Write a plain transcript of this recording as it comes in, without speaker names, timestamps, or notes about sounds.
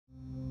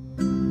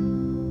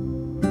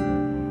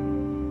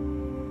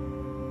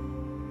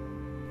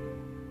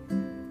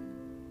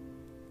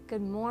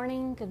Good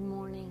morning, good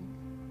morning.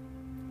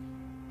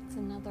 It's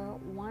another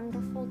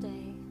wonderful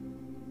day,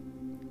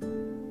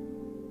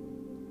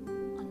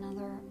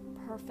 another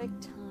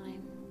perfect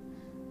time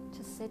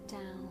to sit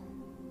down,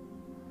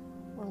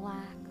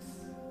 relax,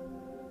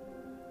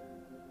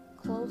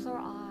 close our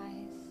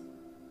eyes,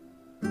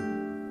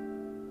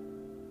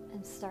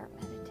 and start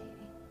meditating.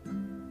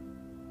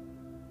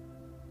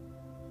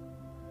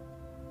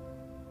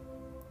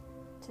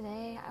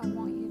 Today, I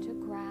want you to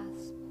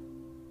grasp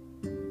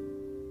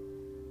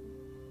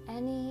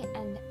any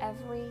and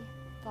every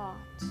thought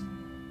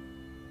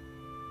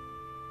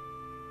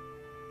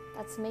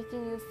that's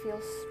making you feel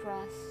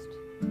stressed,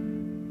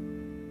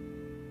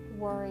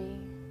 worry,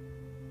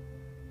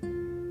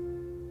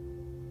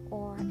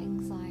 or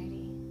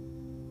anxiety.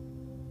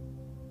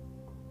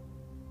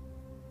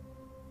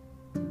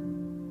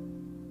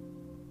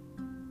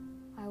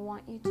 I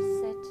want you to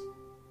sit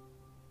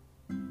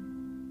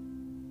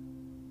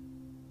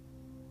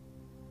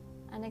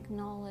and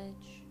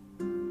acknowledge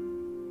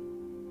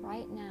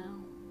right now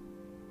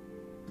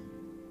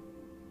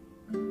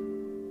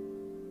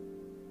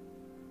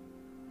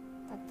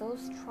that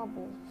those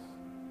troubles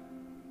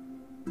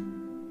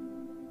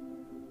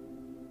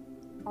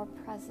are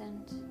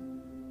present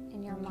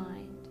in your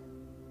mind.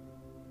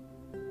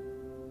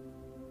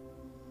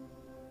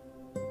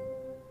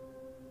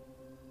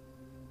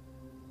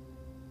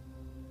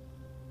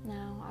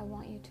 Now I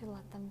want you to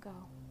let them go.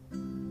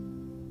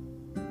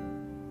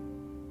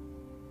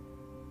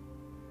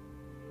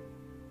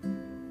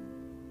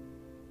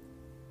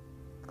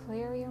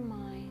 Clear your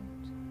mind.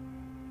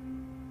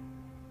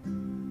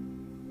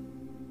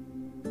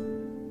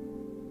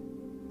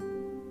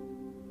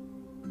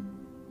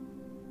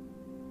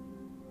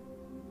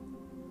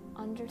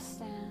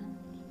 Understand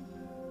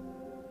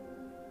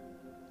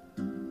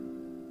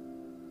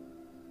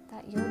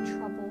that your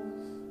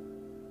troubles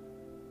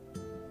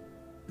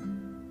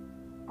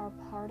are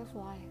part of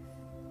life,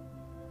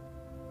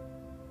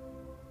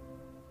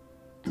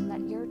 and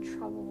that your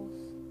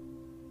troubles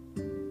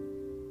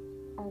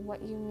are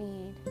what you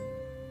need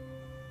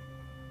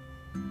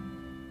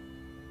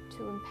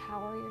to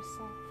empower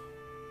yourself,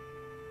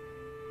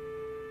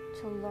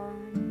 to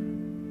learn,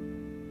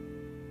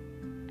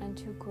 and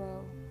to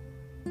grow.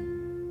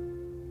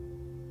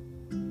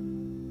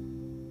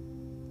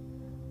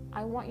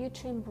 I want you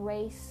to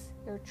embrace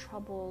your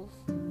troubles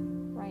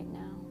right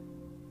now.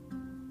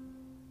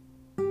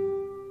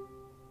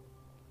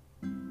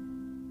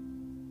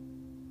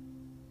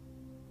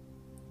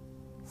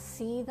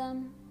 See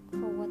them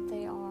for what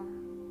they are.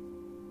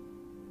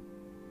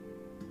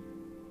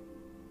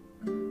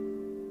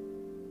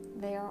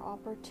 They are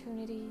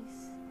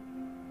opportunities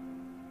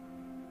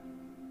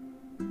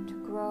to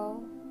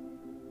grow.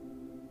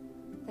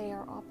 They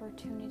are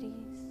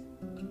opportunities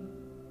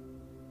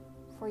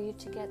for you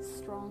to get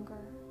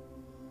stronger.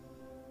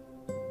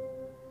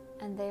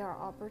 And they are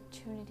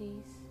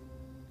opportunities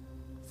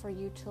for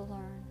you to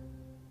learn.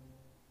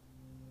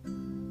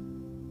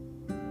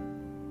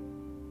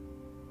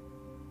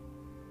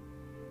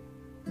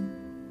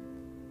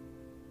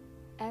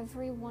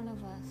 Every one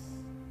of us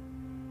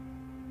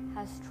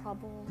has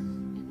troubles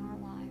in our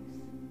lives.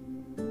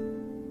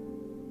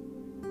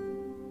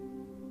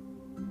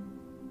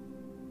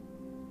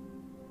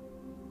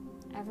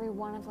 Every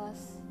one of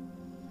us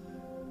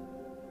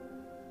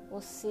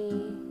will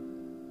see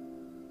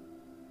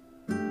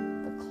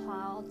the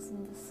clouds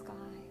in the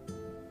sky.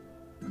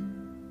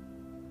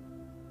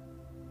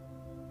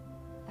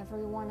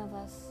 Every one of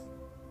us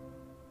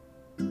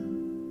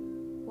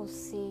will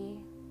see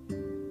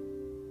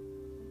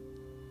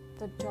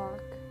the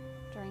dark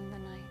during the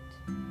night.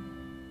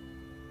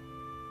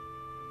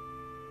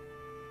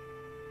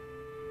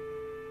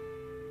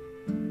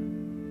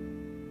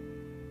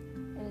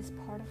 It is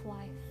part of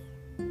life.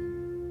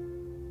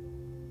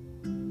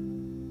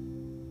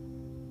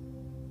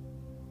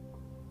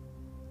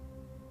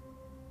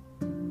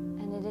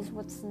 And it is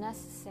what's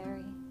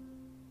necessary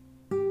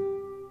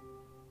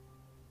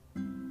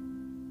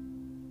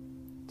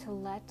to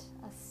let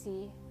us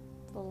see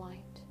the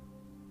light.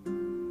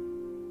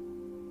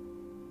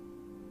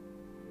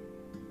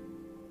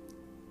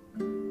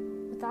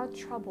 Without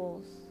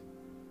troubles,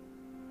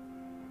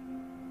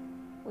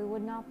 we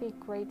would not be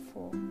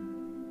grateful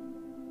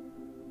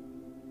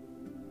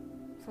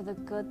for the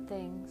good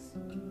things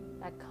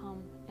that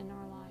come in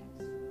our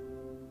lives.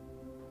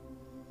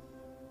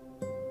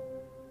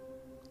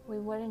 We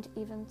wouldn't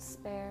even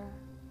spare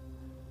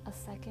a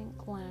second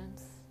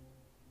glance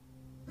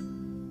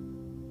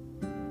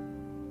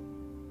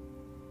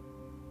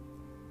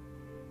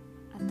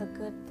at the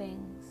good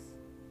things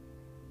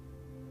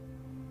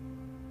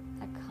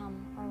that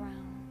come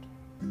around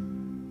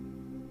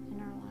in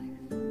our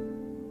life.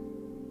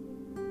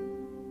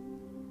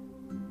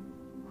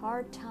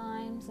 Hard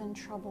times and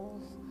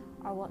troubles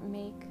are what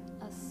make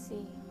us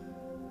see.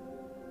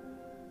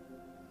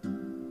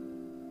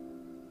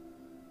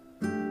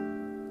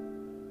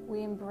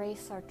 We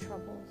embrace our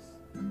troubles.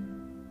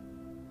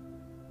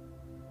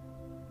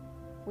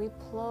 We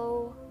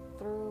plow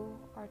through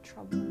our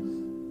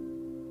troubles.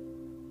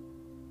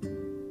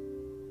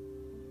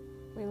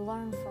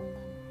 learn from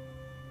them.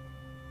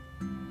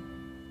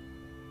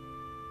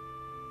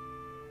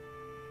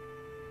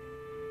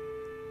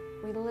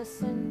 We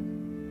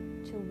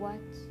listen to what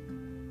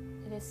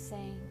it is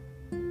saying.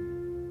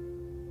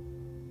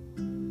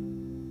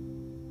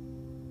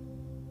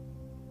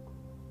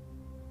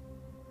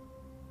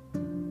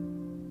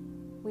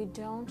 We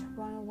don't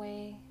run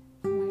away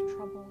from our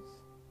troubles.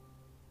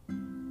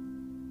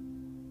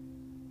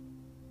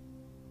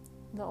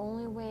 The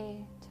only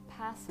way to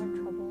pass our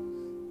troubles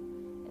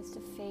is to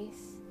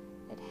face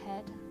it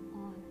head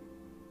on.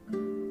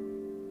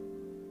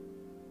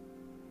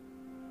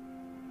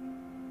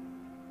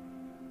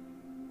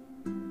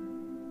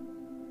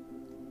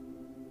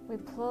 We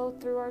plow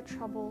through our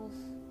troubles.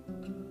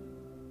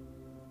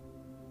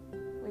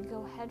 We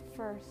go head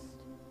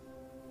first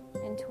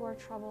into our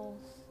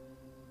troubles.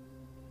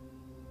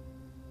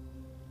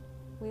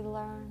 We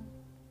learn.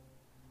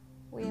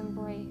 We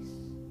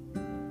embrace.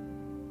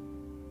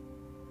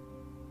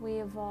 We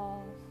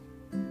evolve.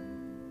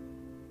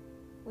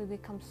 We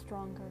become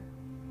stronger.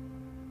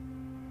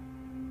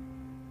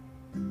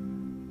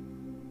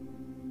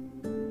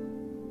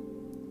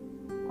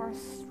 Our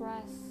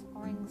stress,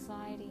 our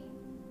anxiety,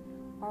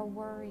 our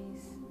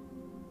worries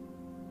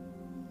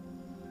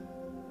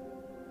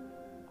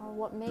are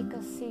what make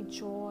us see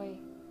joy,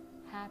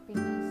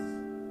 happiness,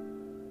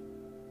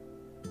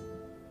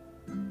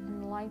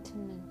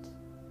 enlightenment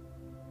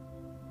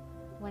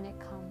when it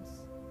comes.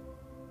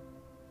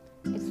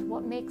 It's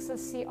what makes us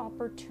see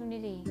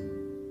opportunity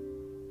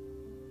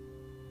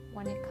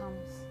when it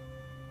comes.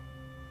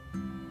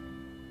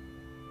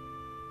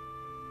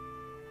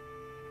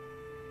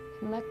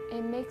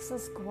 It makes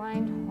us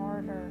grind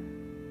harder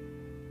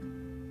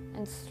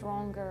and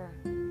stronger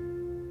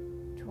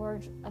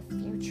towards a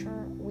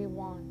future we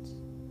want.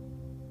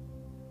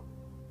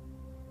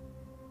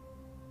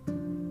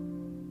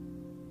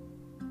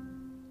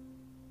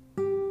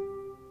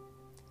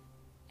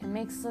 It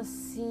makes us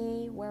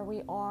see where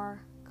we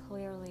are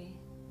clearly,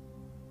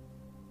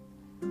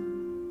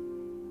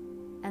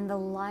 and the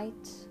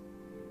light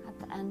at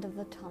the end of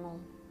the tunnel.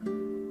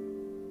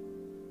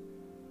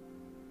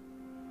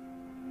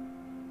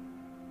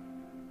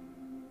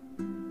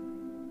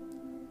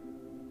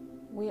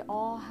 We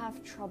all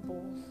have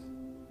troubles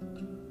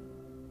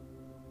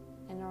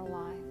in our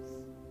lives.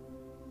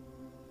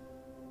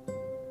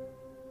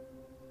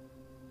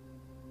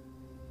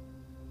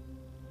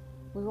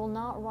 We will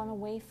not run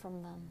away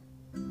from them,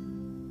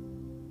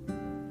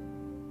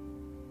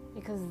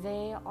 because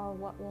they are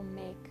what will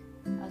make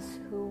us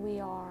who we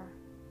are,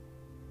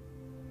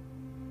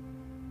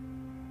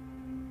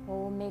 what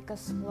will make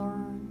us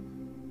learn,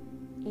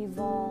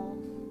 evolve,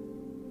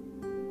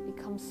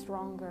 become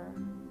stronger,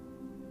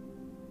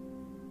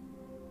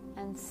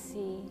 and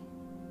see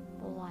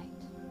the light.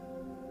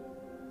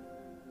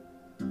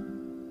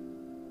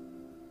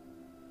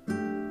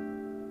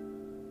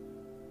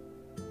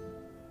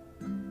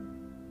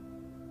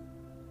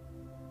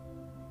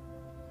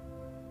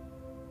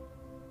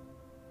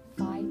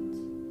 Fight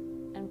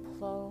and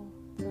plow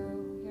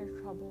through your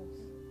troubles.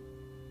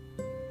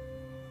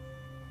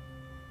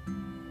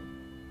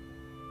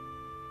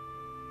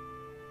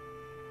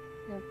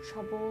 Your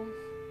troubles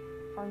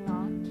are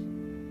not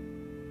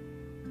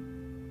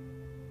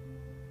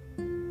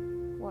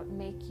what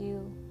make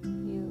you,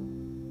 you.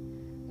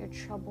 Your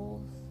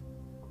troubles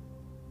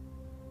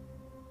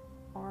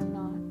are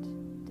not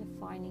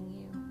defining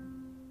you.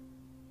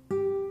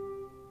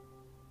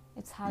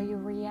 It's how you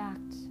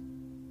react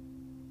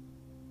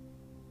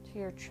to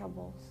your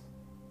troubles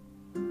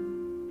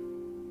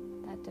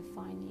that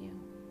define you.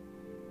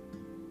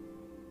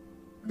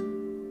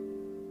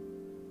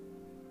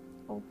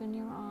 Open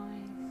your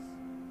eyes.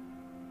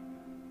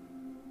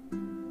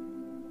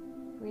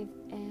 Breathe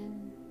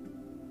in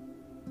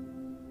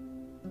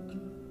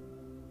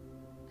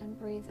and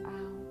breathe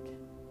out.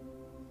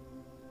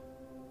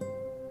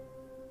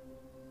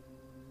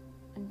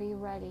 And be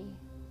ready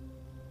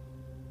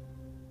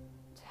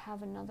to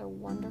have another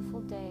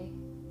wonderful day,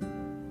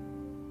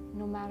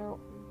 no matter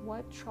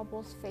what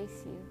troubles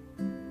face you.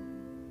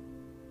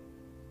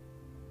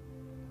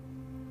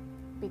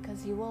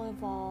 Because you will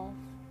evolve,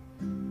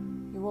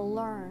 you will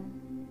learn,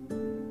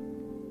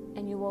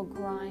 and you will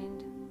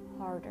grind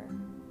harder.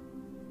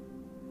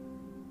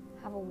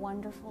 Have a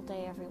wonderful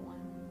day,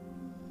 everyone,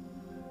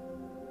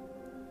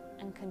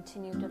 and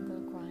continue to the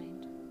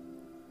grind.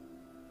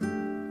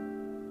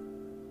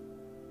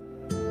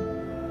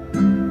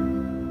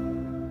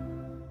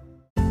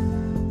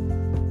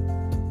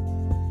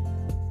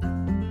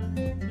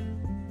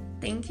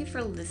 Thank you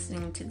for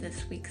listening to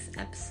this week's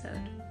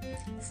episode.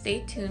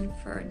 Stay tuned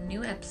for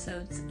new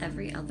episodes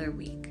every other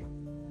week.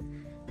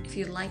 If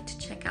you'd like to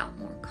check out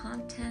more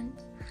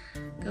content,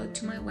 go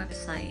to my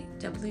website,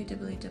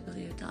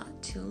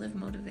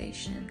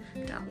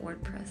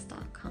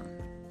 www.tolivemotivation.wordpress.com.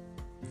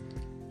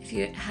 If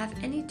you have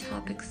any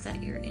topics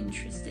that you're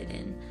interested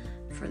in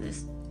for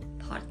this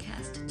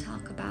podcast to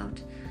talk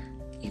about,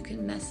 you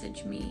can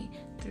message me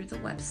through the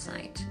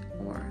website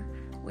or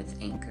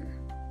with Anchor.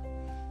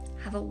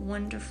 Have a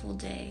wonderful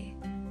day,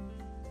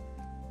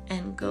 and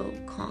and go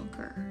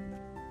conquer.